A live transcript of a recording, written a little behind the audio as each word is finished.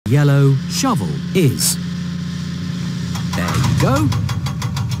yellow shovel is. There you go.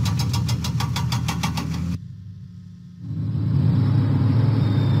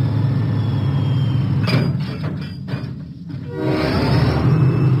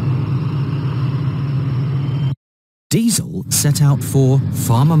 Diesel set out for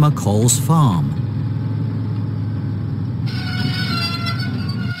Farmer McColl's farm.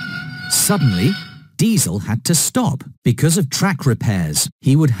 Suddenly, Diesel had to stop because of track repairs.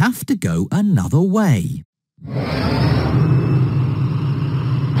 He would have to go another way.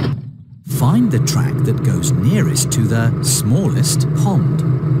 Find the track that goes nearest to the smallest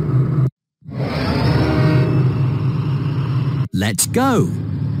pond. Let's go!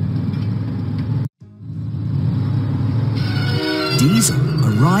 Diesel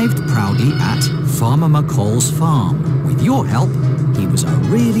arrived proudly at Farmer McColl's farm. With your help, he was a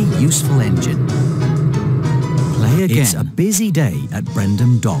really useful engine. Play again. It's a busy day at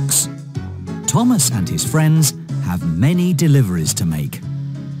Brendam Docks. Thomas and his friends have many deliveries to make.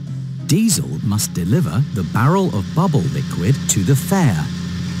 Diesel must deliver the barrel of bubble liquid to the fair.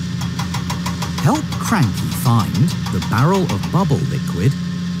 Help Cranky find the barrel of bubble liquid .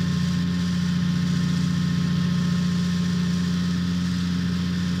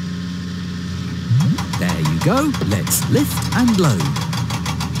 There you go. Let's lift and load.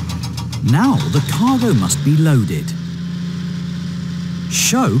 Now the cargo must be loaded.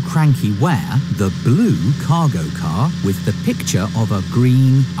 Show Cranky where the blue cargo car with the picture of a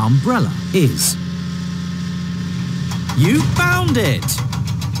green umbrella is. You found it!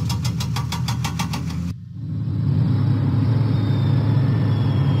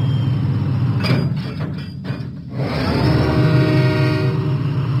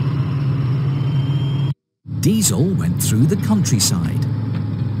 Diesel went through the countryside.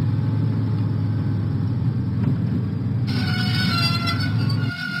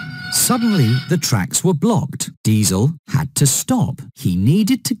 Suddenly, the tracks were blocked. Diesel had to stop. He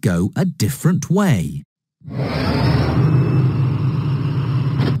needed to go a different way.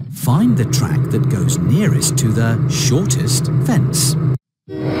 Find the track that goes nearest to the shortest fence.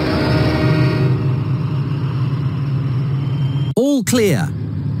 All clear.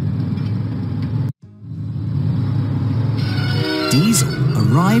 Diesel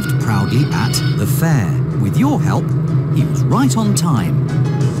arrived proudly at the fair. With your help, he was right on time.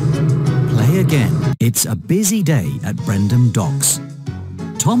 Play again. It's a busy day at Brendam Docks.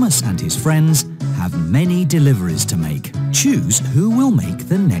 Thomas and his friends have many deliveries to make. Choose who will make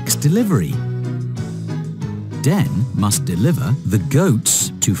the next delivery. Den must deliver the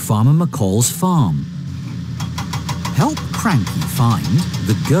goats to Farmer McColl's farm. Help Cranky find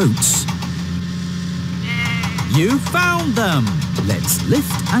the goats. You found them! Let's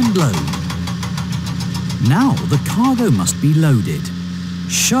lift and load. Now the cargo must be loaded.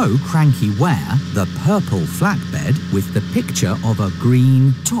 Show Cranky where the purple flatbed with the picture of a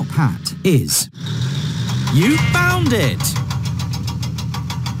green top hat is. You found it!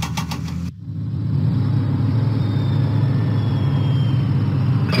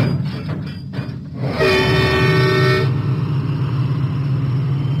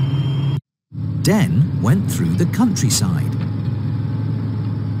 Den went through the countryside.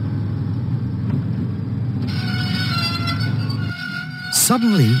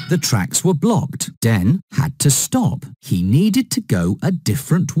 Suddenly, the tracks were blocked. Den had to stop. He needed to go a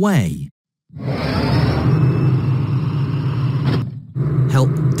different way.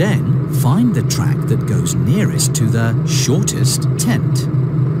 Help Den find the track that goes nearest to the shortest tent.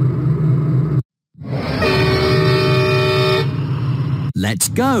 Let's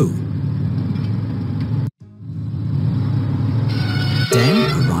go!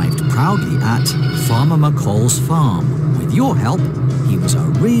 Den arrived proudly at Farmer McColl's farm. With your help, he was a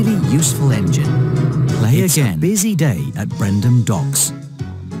really useful engine. Play again. It's a busy day at Brendam Docks.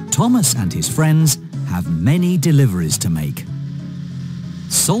 Thomas and his friends have many deliveries to make.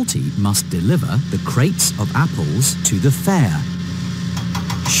 Salty must deliver the crates of apples to the fair.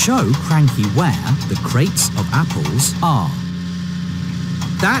 Show Cranky where the crates of apples are.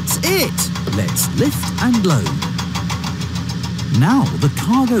 That's it! Let's lift and load. Now the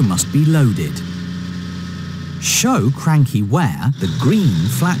cargo must be loaded. Show Cranky where the green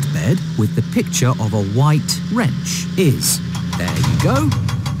flatbed with the picture of a white wrench is. There you go.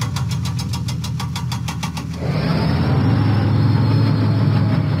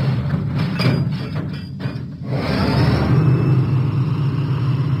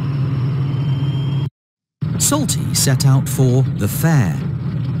 Salty set out for the fair.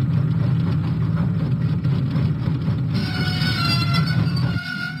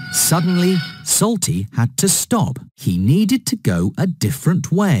 Suddenly, Salty had to stop. He needed to go a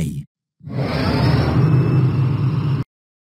different way.